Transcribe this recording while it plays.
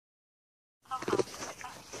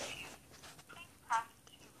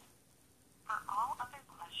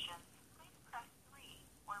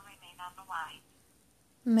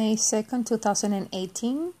May 2nd,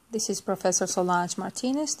 2018. This is Professor Solange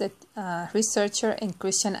Martinez, the researcher and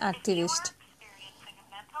Christian activist.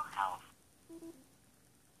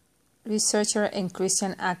 Researcher and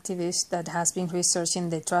Christian activist that has been researching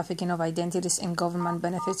the trafficking of identities and government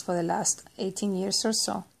benefits for the last 18 years or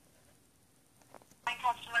so. My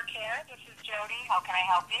customer care, this is Jody. How can I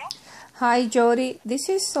help you? Hi, Jody. This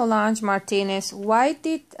is Solange Martinez. Why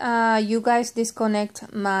did you guys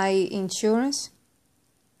disconnect my insurance?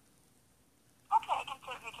 Okay, I can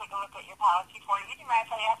certainly take a look at your policy for you. Do you mind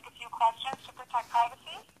if I ask a few questions to protect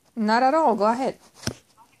privacy? Not at all. Go ahead.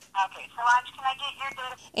 Okay, Solange, can I get your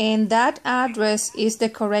date? And that address is the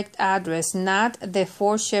correct address, not the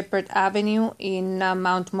 4 Shepherd Avenue in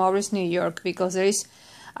Mount Morris, New York, because there is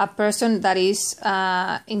a person that is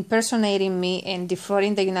impersonating me and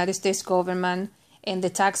defrauding the United States government and the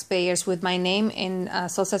taxpayers with my name and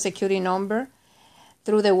social security number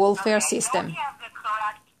through the welfare system. I don't have the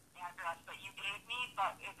correct address that you gave me,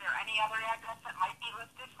 but is there any other address that might be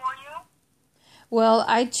listed for you? Well,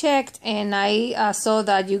 I checked and I saw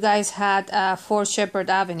that you guys had 4 Shepherd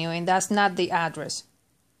Avenue, and that's not the address.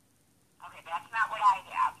 Okay, that's not what I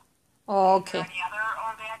have. Oh, okay. Is there any other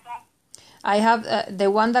old address? I have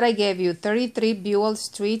the one that I gave you, 33 Buell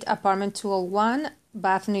Street, apartment 201,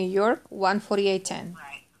 Bath, New York, 14810.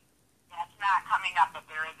 Right. That's not coming up, but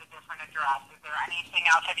there is a different address. Is there anything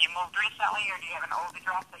else? Have you moved recently, or do you have an old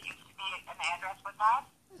address that used to be an address with us?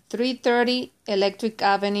 330 Electric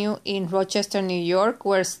Avenue in Rochester, New York,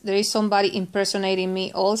 where there is somebody impersonating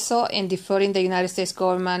me also and defrauding the United States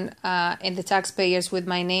government and the taxpayers with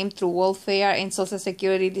my name through welfare and social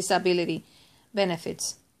security disability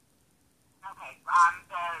benefits. Okay.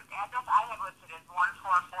 The address I have listed is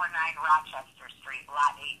 1449 Rochester Street,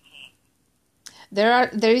 Lot 18.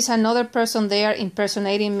 There is another person there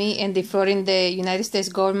impersonating me and defrauding the United States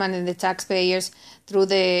government and the taxpayers through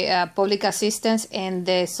the public assistance and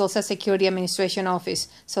the Social Security Administration office.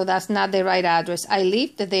 So that's not the right address. I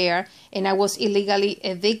lived there and I was illegally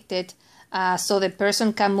evicted, so the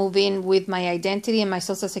person can move in with my identity and my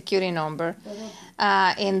Social Security number.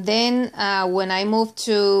 And then when I moved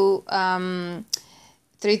to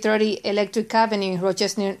 330 Electric Avenue in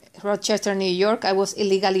Rochester, New York, I was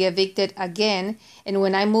illegally evicted again. And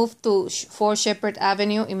when I moved to 4 Shepherd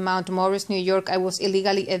Avenue in Mount Morris, New York, I was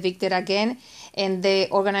illegally evicted again. And the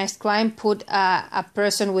organized crime put a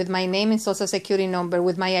person with my name and social security number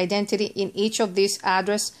with my identity in each of these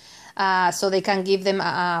addresses so they can give them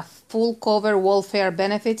a full cover welfare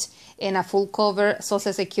benefits and a full cover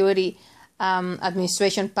social security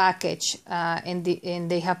administration package, and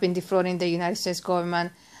they have been defrauding the United States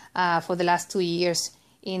government for the last 2 years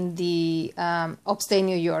in the upstate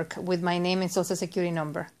New York with my name and social security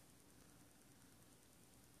number.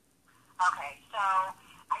 Okay, so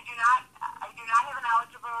I do not have an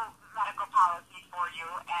eligible medical policy for you,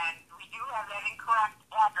 and we do have that incorrect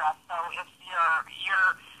address. So if your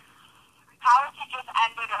policy just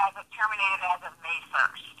ended as it terminated as of May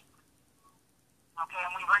 1st. Okay,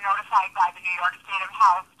 and we were notified by the New York State of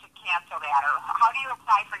Health to cancel that. Or how do you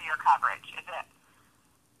apply for your coverage? Is it?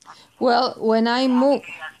 Well, when I moved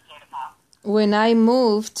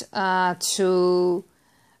to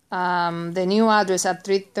the new address at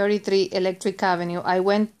 333 Electric Avenue, I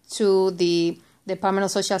went to the Department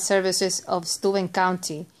of Social Services of Steuben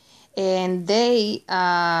County, and they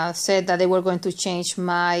said that they were going to change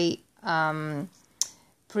my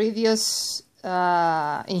previous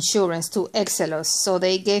insurance to Excelos. So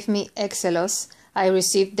they gave me Excelos. I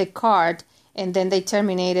received the card, and then they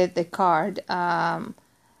terminated the card at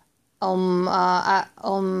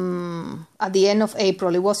the end of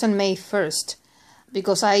April. It wasn't May 1st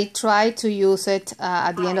because I tried to use it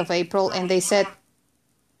at the end of April, and they said it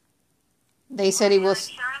was.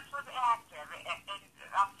 Insurance was active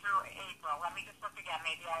up through April. Let me just look again.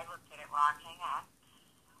 Maybe I looked at it wrong. Hang on.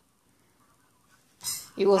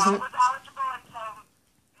 It wasn't. It was eligible until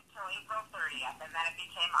April 30th, and then it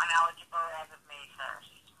became uneligible as of May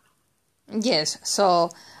 1st. Yes,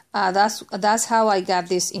 so that's how I got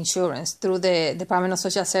this insurance, through the Department of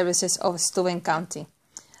Social Services of Steuben County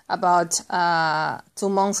about 2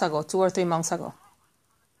 months ago, 2 or 3 months ago.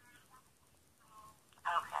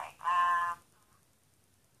 Okay.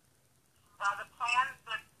 Well, the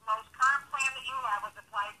most current plan that you have was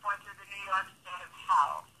applied for through the New York State of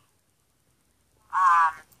Health.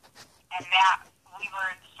 And that we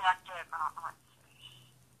were instructed,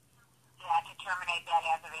 to terminate that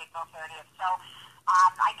as of April 30th. So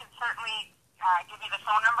I can certainly give you the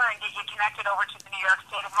phone number and get you connected over to the New York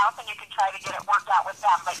State of Health, and you can try to get it worked out with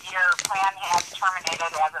them. But your plan has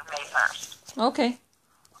terminated as of May 1st. Okay.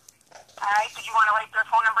 All right. Did you want to write their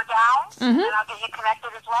phone number down? Mm-hmm. And I'll get you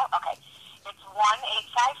connected as well. Okay. It's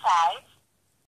 1-855